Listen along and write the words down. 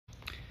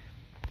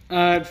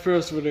Alright,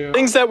 first video.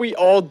 Things that we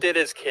all did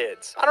as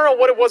kids. I don't know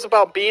what it was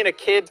about being a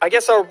kid. I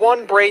guess our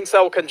one brain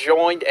cell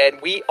conjoined and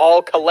we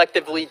all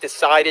collectively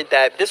decided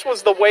that this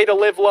was the way to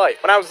live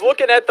life. When I was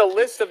looking at the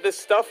list of this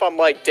stuff, I'm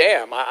like,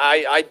 damn,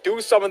 I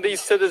do some of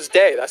these to this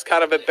day. That's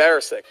kind of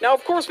embarrassing. Now,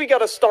 of course, we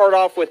gotta start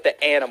off with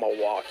the animal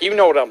walk. You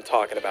know what I'm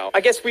talking about.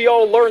 I guess we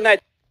all learned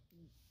that.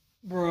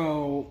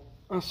 Bro,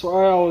 I'm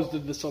sorry, I always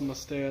did this on the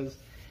stairs.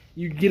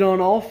 You'd get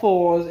on all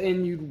fours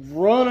and you'd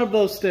run up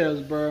those stairs,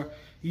 bro.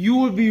 You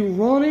would be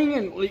running,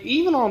 and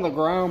even on the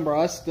ground,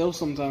 bro, I still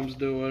sometimes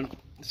do it.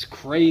 It's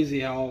crazy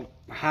how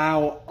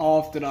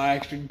often I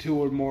actually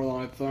do it more than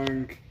I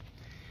think.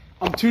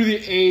 I'm to the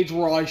age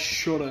where I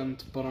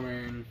shouldn't, but I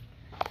mean,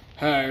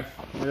 hey,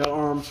 I got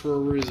arms for a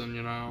reason,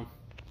 you know.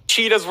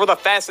 Cheetahs were the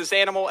fastest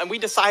animal, and we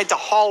decided to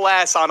haul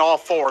ass on all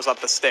fours up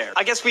the stairs.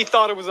 I guess we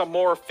thought it was a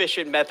more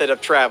efficient method of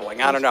traveling.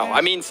 I don't know.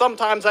 I mean,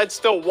 sometimes I'd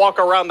still walk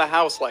around the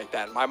house like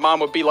that. My mom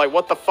would be like,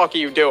 what the fuck are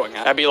you doing?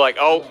 I'd be like,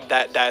 oh,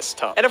 that's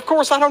tough. And of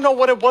course, I don't know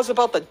what it was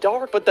about the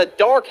dark, but the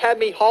dark had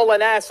me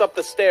hauling ass up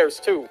the stairs,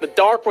 too. The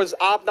dark was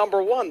op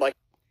number one. Like,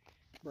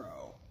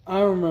 bro,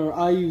 I remember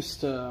I used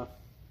to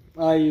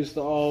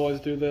always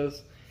do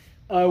this.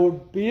 I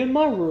would be in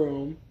my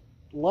room,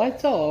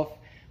 lights off,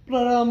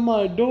 but I have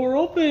my door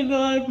open and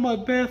I have my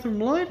bathroom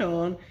light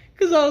on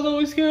because I was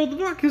always scared of the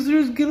dark because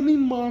there's gonna be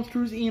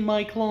monsters in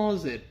my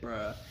closet,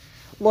 bruh.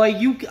 Like,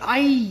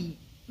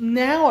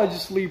 now I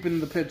just sleep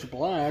in the pitch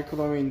black, but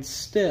I mean,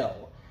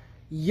 still.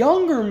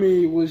 Younger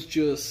me was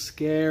just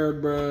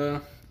scared,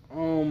 bruh.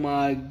 Oh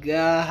my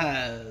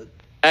god.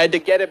 I had to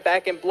get it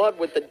back in blood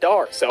with the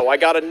dark, so I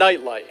got a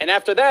nightlight. And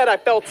after that, I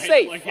felt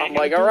safe. I'm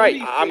like,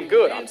 alright, I'm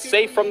good. I'm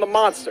safe from the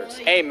monsters.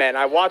 Hey man,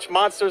 I watched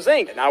Monsters,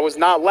 Inc. and I was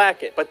not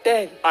lacking. But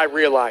then I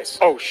realized,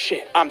 oh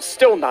shit, I'm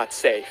still not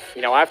safe.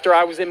 You know, after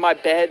I was in my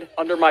bed,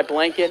 under my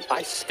blanket,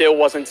 I still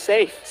wasn't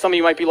safe. Some of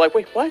you might be like,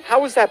 wait, what?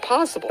 How is that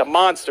possible? The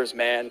monsters,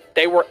 man.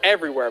 They were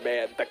everywhere,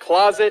 man. The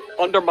closet,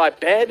 under my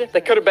bed, they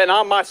could have been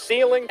on my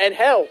ceiling, and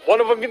hell, one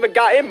of them even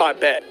got in my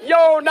bed.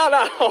 Yo, no,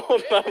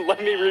 hold on,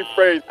 let me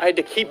rephrase. I had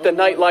to keep the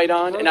night light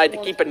on, and I had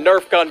to keep a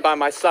Nerf gun by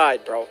my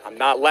side, bro. I'm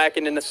not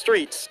lacking in the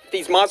streets. If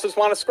these monsters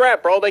want to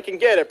scrap, bro, they can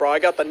get it, bro. I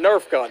got the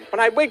Nerf gun. When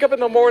I wake up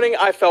in the morning,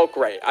 I felt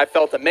great. I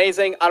felt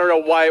amazing. I don't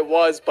know why it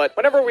was, but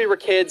whenever we were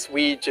kids,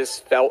 we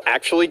just felt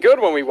actually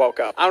good when we woke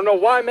up. I don't know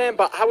why, man,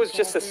 but I was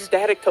just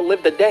ecstatic to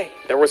live the day.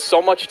 There was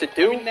so much to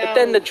do, but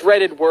then the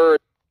dreaded word.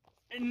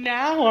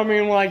 Now, I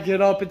mean, when I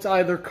get up, it's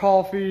either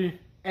coffee,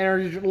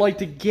 energy, like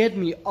to get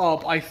me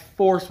up, I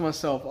force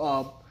myself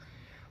up.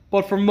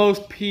 But for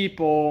most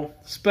people,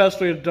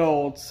 especially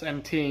adults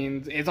and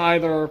teens, it's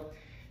either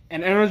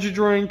an energy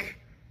drink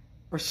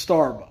or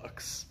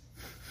Starbucks.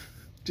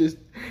 Just,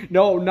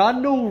 not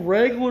no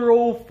regular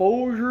old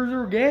Folgers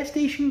or gas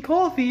station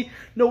coffee.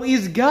 No,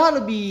 it's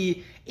gotta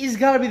be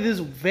this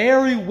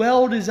very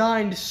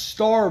well-designed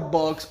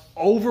Starbucks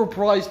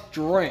overpriced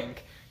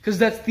drink. Because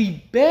that's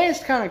the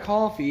best kind of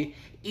coffee,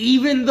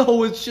 even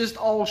though it's just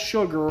all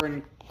sugar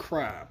and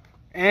crap.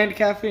 And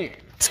caffeine.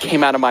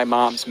 Came out of my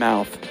mom's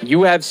mouth.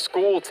 You have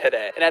school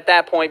today. And at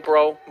that point,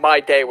 bro,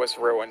 my day was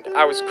ruined.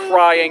 I was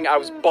crying, I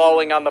was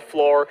bawling on the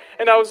floor,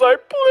 and I was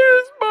like,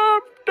 please, Mom,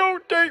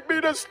 don't take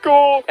me to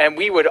school. And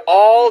we would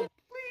all...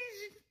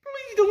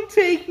 Please don't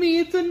take me,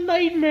 it's a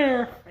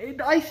nightmare.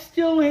 I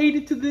still hate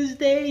it to this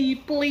day,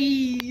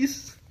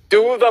 please.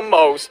 Do the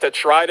most to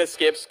try to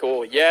skip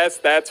school. Yes,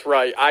 that's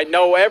right. I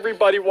know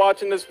everybody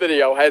watching this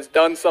video has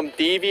done some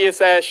devious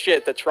ass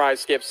shit to try to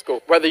skip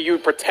school. Whether you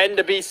pretend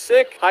to be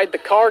sick, hide the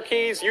car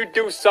keys, you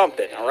do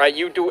something, alright?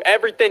 You do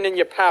everything in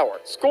your power.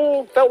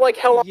 School felt like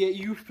hell. Take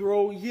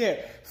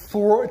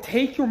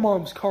your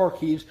mom's car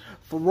keys,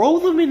 throw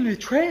them in the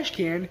trash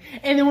can,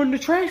 and then when the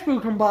trash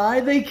people come by,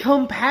 they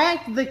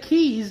compact the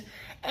keys,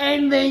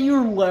 and then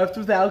you're left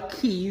without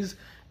keys,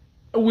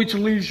 which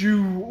leaves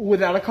you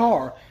without a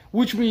car.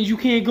 Which means you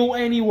can't go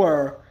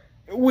anywhere,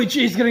 which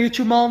is going to get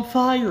your mom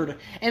fired,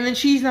 and then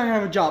she's not going to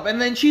have a job,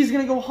 and then she's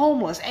going to go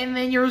homeless, and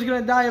then you're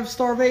going to die of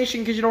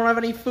starvation because you don't have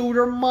any food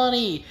or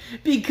money,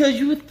 because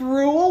you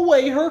threw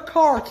away her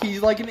car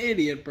keys like an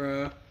idiot,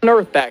 bro.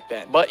 Earth back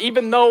then. But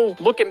even though,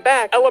 looking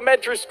back,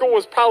 elementary school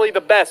was probably the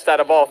best out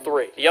of all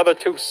three. The other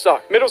two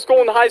sucked. Middle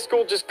school and high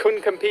school just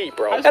couldn't compete,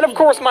 bro. And of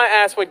course my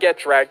ass would get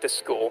dragged to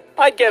school.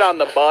 I'd get on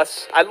the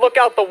bus, I'd look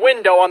out the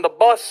window on the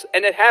bus,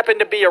 and it happened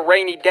to be a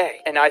rainy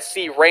day. And I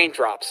see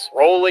raindrops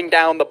rolling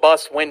down the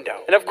bus window.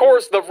 And of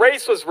course, the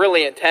race was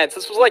really intense.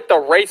 This was like the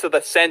race of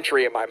the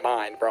century in my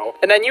mind, bro.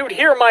 And then you'd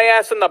hear my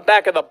ass in the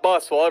back of the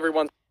bus while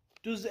everyone's...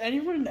 Does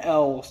anyone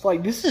else,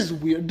 like, this is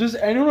weird, does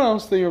anyone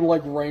else think,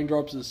 like,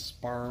 raindrops is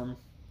sperm?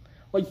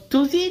 Like,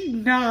 does it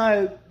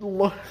not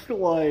look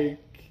like,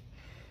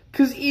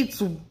 because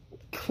it's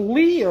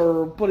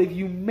clear, but if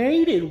you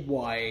made it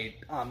white,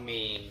 I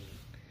mean,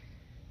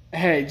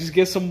 hey, just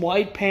get some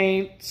white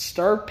paint,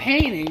 start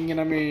painting, and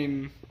I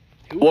mean,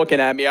 looking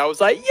at me. I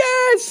was like,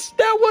 yes,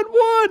 that one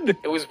won.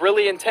 It was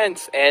really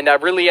intense, and I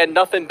really had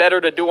nothing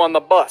better to do on the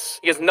bus,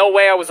 because no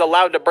way I was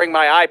allowed to bring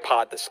my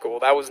iPod to school.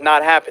 That was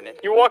not happening.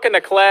 You walk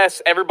into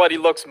class, everybody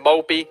looks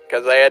mopey,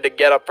 because they had to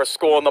get up for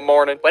school in the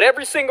morning, but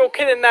every single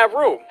kid in that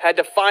room had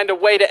to find a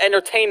way to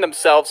entertain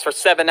themselves for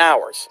 7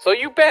 hours. So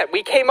you bet,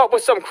 we came up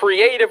with some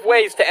creative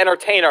ways to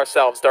entertain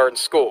ourselves during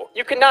school.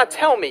 You cannot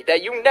tell me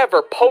that you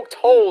never poked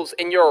holes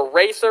in your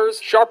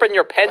erasers, sharpened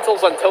your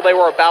pencils until they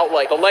were about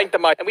like the length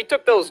of my... And we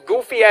took those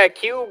goofy-ass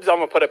cubes, I'm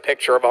gonna put a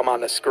picture of them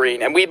on the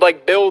screen, and we'd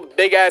like build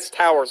big-ass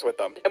towers with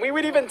them. And we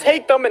would even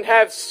take them and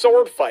have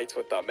sword fights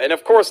with them. And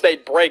of course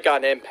they'd break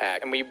on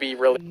impact, and we'd be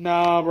really...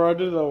 Nah, bro, I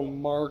did those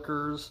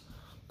markers.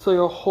 It's like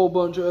a whole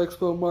bunch of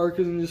expo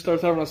markers and just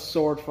starts having a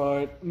sword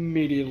fight.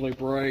 Immediately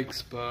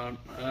breaks, but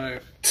hey.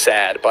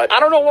 Sad, but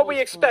I don't know what we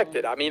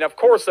expected. I mean, of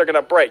course they're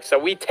gonna break, so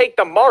we take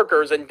the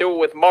markers and do it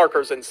with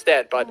markers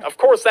instead, but of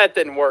course that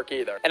didn't work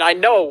either. And I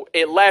know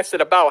it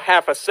lasted about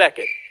half a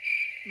second.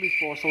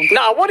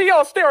 Nah, what are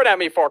y'all staring at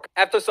me for?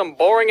 After some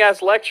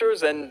boring-ass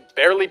lectures and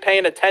barely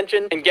paying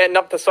attention and getting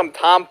up to some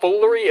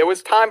tomfoolery, it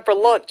was time for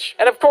lunch.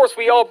 And of course,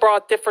 we all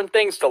brought different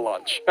things to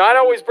lunch. Now, I'd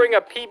always bring a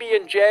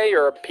PB&J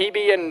or a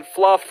PB and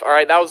fluff. All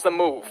right, that was the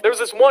move. There was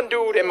this one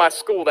dude in my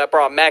school that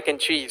brought mac and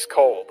cheese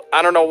cold.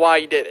 I don't know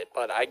why he did it,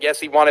 but I guess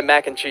he wanted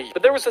mac and cheese.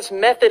 But there was this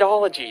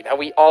methodology that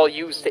we all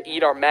used to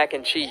eat our mac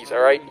and cheese,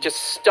 all right?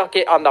 Just stuck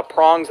it on the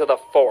prongs of the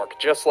fork,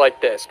 just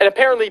like this. And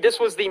apparently, this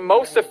was the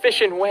most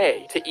efficient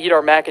way to eat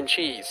our mac and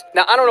cheese.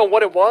 Now, I don't know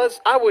what it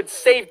was. I would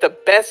save the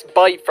best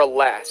bite for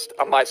last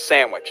on my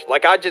sandwich.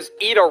 Like, I'd just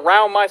eat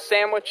around my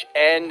sandwich,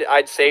 and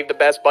I'd save the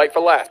best bite for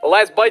last. The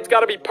last bite's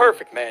gotta be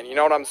perfect, man. You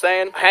know what I'm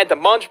saying? I had to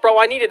munch, bro.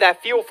 I needed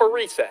that fuel for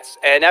recess.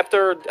 And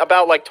after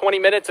about, like, 20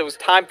 minutes, it was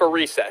time for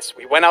recess.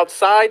 We went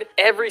outside.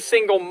 Every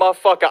single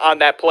motherfucker on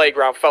that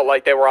playground felt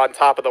like they were on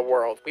top of the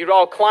world. We'd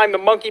all climb the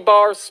monkey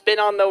bars, spin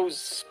on those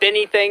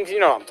spinny things. You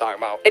know what I'm talking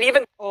about. And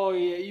even... Oh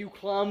yeah, you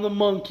climb the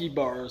monkey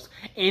bars,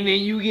 and then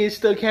you get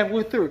stuck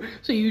halfway through.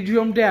 So you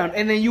jump down,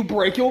 and then you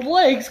break your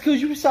legs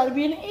because you decide to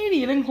be an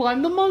idiot and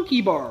climb the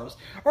monkey bars.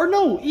 Or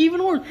no,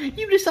 even worse,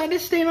 you decide to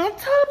stand on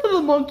top of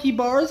the monkey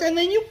bars, and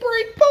then you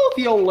break both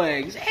your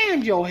legs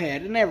and your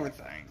head and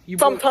everything.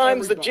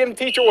 Sometimes the gym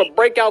teacher would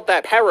break out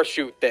that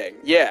parachute thing.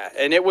 Yeah,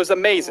 and it was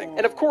amazing.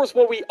 And of course,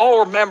 what we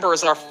all remember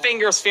is our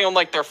fingers feeling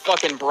like they're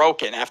fucking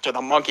broken after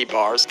the monkey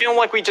bars. Feeling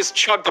like we just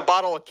chugged a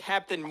bottle of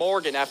Captain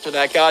Morgan after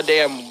that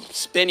goddamn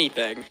spinny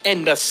thing.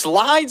 And the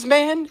slides,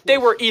 man, they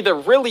were either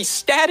really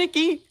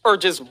staticky or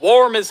just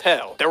warm as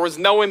hell. There was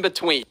no in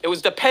between. It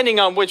was depending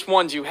on which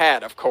ones you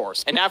had, of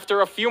course. And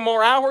after a few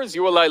more hours,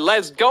 you were like,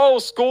 let's go,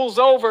 school's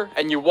over.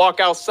 And you walk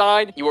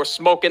outside, you were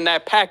smoking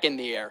that pack in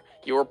the air.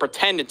 You were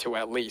pretending to,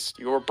 at least.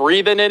 You were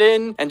breathing it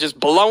in and just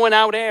blowing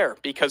out air.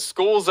 Because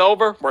school's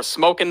over, we're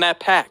smoking that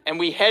pack. And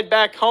we head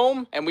back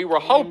home, and we were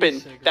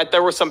hoping that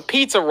there were some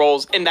pizza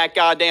rolls in that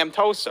goddamn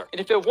toaster.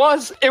 And if it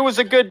was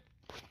a good...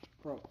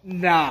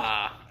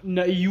 Nah,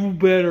 you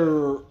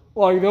better...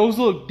 Like, those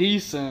look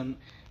decent,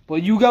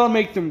 but you gotta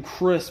make them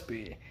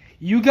crispy.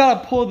 You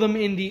gotta put them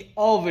in the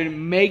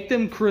oven, make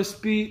them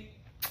crispy.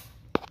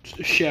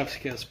 Chef's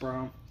kiss,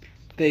 bro.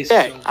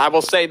 Hey, I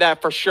will say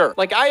that for sure.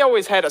 Like, I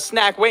always had a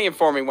snack waiting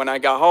for me when I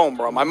got home,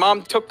 bro. My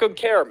mom took good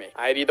care of me.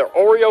 I had either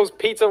Oreos,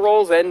 pizza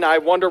rolls, and I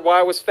wondered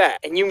why I was fat.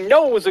 And you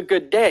know it was a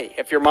good day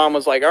if your mom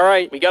was like, all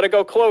right, we gotta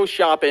go clothes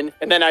shopping.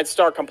 And then I'd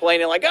start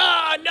complaining like,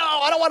 oh, no,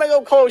 I don't want to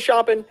go clothes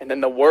shopping. And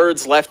then the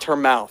words left her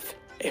mouth.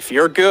 If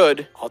you're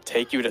good, I'll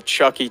take you to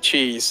Chuck E.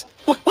 Cheese.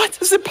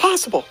 What? Is it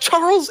possible?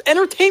 Charles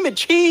Entertainment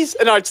Cheese?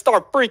 And I'd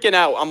start freaking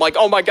out. I'm like,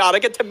 oh my God, I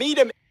get to meet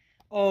him.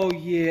 Oh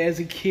yeah, as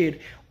a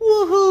kid.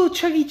 Woohoo,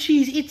 Chuck E.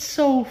 Cheese, it's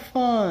so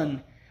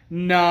fun.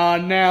 Nah,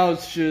 now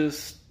it's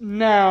just...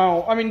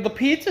 Now, I mean, the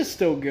pizza's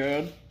still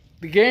good.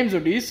 The games are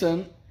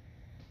decent.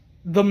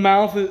 The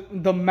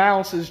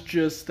mouse is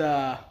just,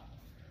 Well,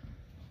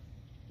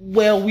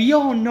 we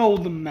all know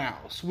the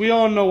mouse. We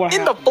all know what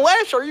happened. In the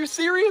flesh? Are you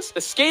serious?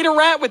 The skater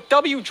rat with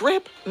W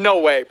drip? No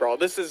way, bro.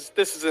 This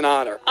is an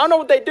honor. I don't know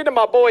what they did to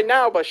my boy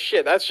now, but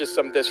shit, that's just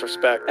some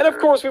disrespect. And of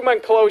course, we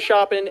went clothes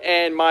shopping,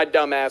 and my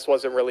dumb ass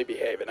wasn't really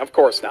behaving. Of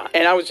course not.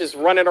 And I was just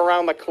running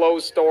around the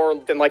clothes store,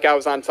 looking like I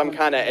was on some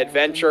kind of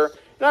adventure.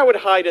 And I would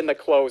hide in the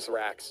clothes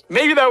racks.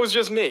 Maybe that was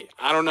just me.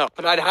 I don't know.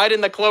 But I'd hide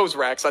in the clothes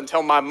racks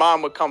until my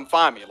mom would come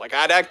find me. Like,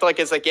 I'd act like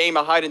it's a game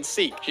of hide and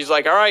seek. She's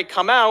like, all right,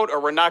 come out, or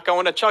we're not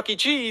going to Chuck E.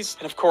 Cheese.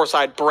 And of course,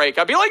 I'd break.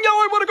 I'd be like, no,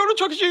 I want to go to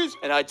Chuck E. Cheese.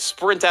 And I'd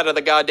sprint out of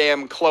the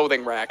goddamn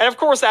clothing rack. And of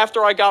course,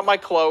 after I got my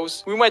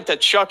clothes, we went to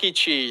Chuck E.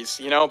 Cheese.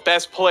 You know,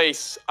 best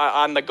place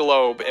on the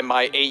globe in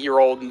my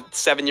 8-year-old and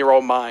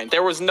 7-year-old mind.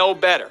 There was no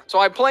better. So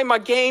I'd play my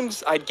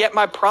games, I'd get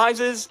my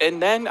prizes,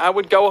 and then I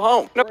would go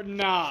home.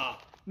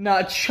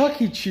 Nah,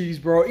 Chuck E. Cheese,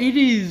 bro. It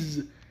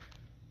is...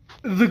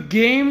 The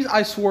games,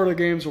 I swear the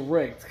games are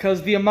rigged.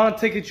 Because the amount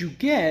of tickets you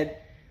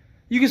get,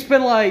 you can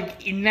spend,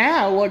 like,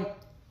 now, like,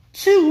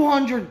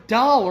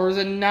 $200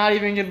 and not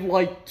even get,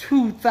 like,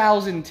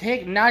 2,000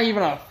 tickets. Not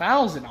even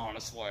 1,000,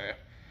 honestly.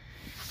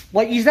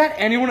 Like, is that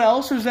anyone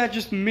else, or is that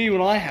just me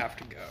when I have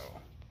to go?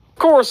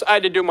 course, I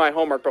had to do my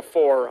homework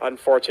before,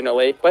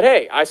 unfortunately. But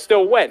hey, I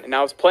still went, and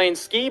I was playing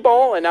skee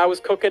ball, and I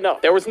was cooking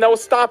up. There was no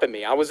stopping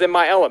me. I was in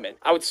my element.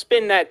 I would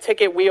spin that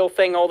ticket wheel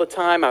thing all the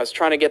time. I was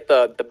trying to get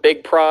the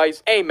big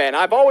prize. Hey, man,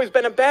 I've always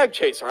been a bag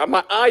chaser. I have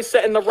my eyes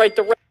set in the right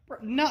direction.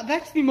 No,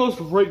 that's the most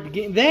rigged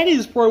game. That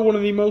is probably one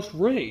of the most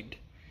rigged.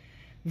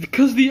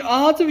 Because the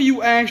odds of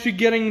you actually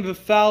getting the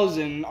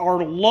 1,000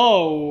 are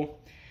low.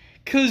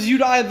 Because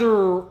you'd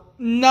either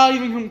not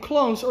even come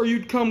close, or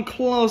you'd come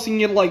close and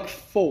get like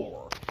 4.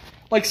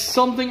 Like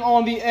something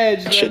on the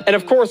edge. And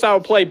of course I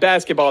would play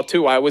basketball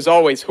too. I was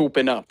always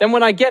hooping up. Then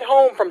when I get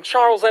home from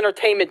Charles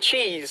Entertainment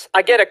Cheese,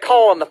 I get a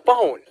call on the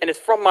phone. And it's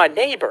from my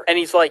neighbor. And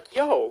he's like,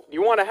 yo,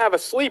 you want to have a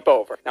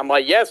sleepover? And I'm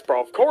like, yes,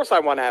 bro, of course I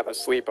want to have a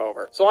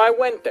sleepover. So I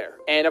went there.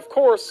 And of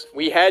course,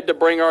 we had to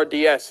bring our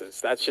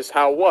DSs. That's just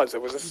how it was.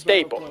 It was a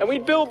staple. And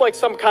we'd build like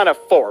some kind of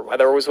fort,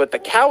 whether it was with the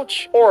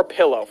couch or a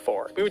pillow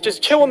fort. We would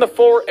just chill in the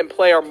fort and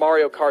play our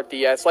Mario Kart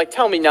DS. Like,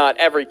 tell me not,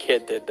 every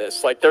kid did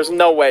this. Like, there's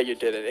no way you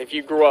did it if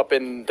you grew up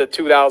in the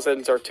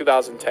 2000s or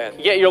 2010.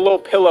 You get your little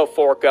pillow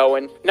fort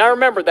going. Now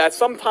remember that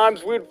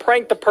sometimes we would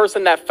prank the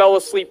person that fell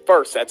asleep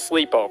first at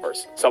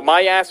sleepovers. So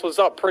my ass was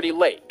up pretty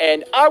late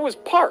and I was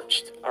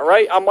parched.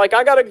 Alright, I'm like,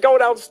 I gotta go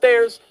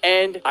downstairs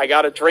and I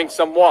gotta drink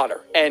some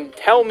water. And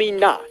tell me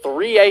not,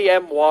 3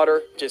 a.m.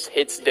 water just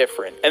hits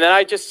different. And then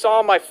I just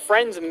saw my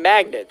friend's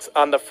magnets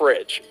on the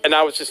fridge and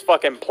I was just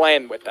fucking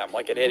playing with them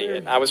like an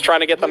idiot. I was trying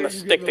to get them to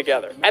stick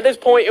together. At this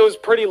point, it was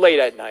pretty late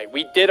at night.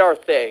 We did our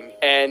thing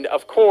and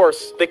of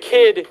course, the kid,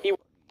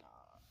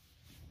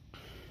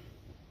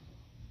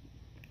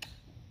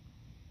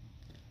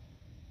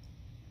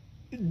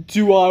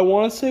 Do I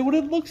want to say what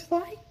it looks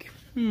like?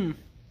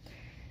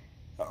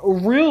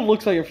 Real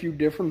looks like a few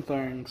different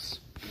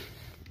things.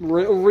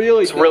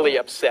 Really, was really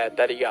upset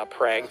that he got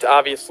pranked.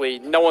 Obviously,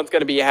 no one's going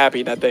to be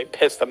happy that they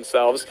pissed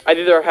themselves. I'd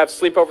either have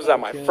sleepovers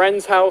at my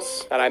friend's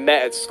house that I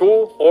met at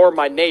school or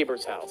my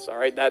neighbor's house, all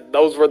right?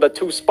 Those were the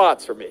 2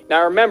 spots for me.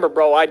 Now, remember,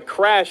 bro, I'd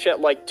crash at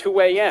like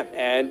 2 a.m.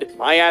 and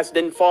my ass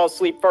didn't fall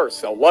asleep first,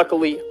 so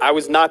luckily, I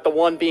was not the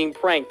one being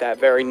pranked that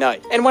very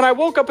night. And when I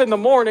woke up in the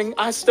morning,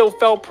 I still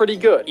felt pretty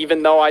good,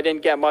 even though I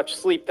didn't get much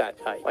sleep that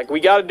night. Like,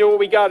 we got to do what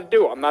we got to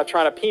do. I'm not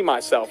trying to pee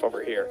myself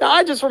over here. Now,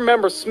 I just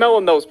remember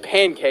smelling those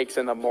pancakes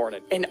in the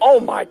morning. And oh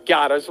my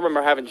god, I just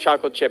remember having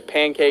chocolate chip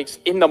pancakes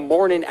in the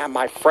morning at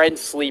my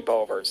friend's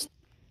sleepovers.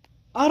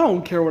 I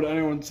don't care what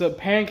anyone said.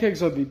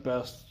 Pancakes are the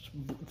best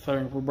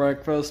thing for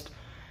breakfast.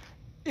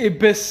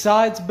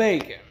 Besides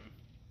bacon.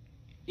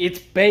 It's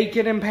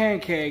bacon and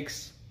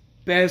pancakes.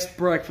 Best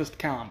breakfast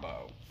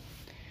combo.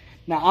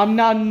 Now, I'm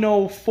not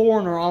no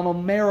foreigner. I'm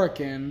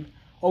American.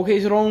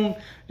 Okay, so don't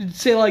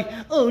say like,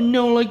 oh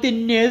no, like the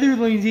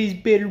Netherlands has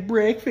better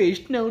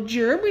breakfast. No,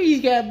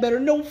 Germany's got better.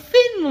 No,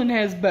 Finland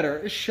has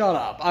better. Shut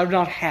up. I've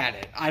not had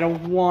it. I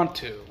don't want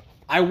to.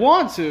 I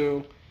want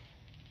to,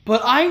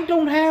 but I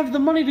don't have the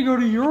money to go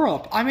to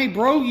Europe. I'm a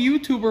broke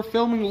YouTuber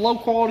filming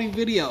low-quality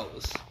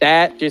videos.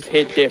 That just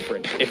hit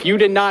different. If you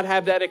did not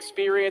have that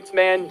experience,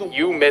 man,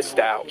 you missed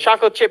out.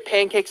 Chocolate chip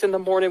pancakes in the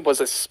morning was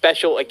a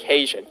special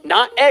occasion.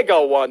 Not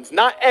Eggo ones,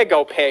 not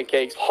Eggo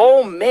pancakes.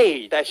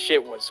 Homemade. That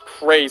shit was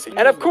crazy.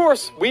 And of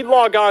course, we'd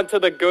log on to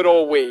the good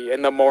old Wii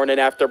in the morning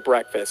after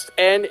breakfast.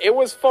 And it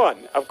was fun.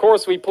 Of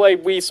course, we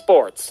played Wii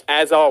Sports,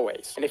 as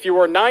always. And if you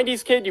were a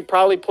 90s kid, you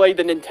probably played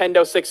the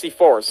Nintendo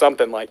 64 or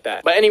something like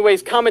that. But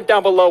anyways, comment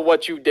down below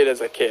what you did as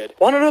a kid.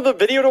 Want another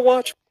video to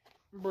watch?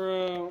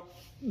 Bro,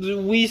 the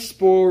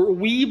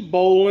Wii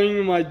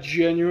Bowling might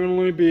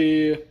genuinely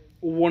be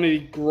one of the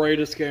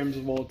greatest games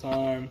of all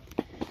time.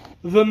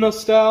 The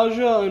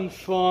nostalgia and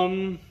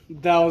fun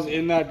that was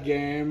in that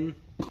game.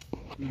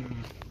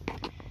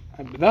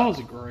 That was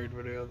a great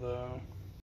video, though.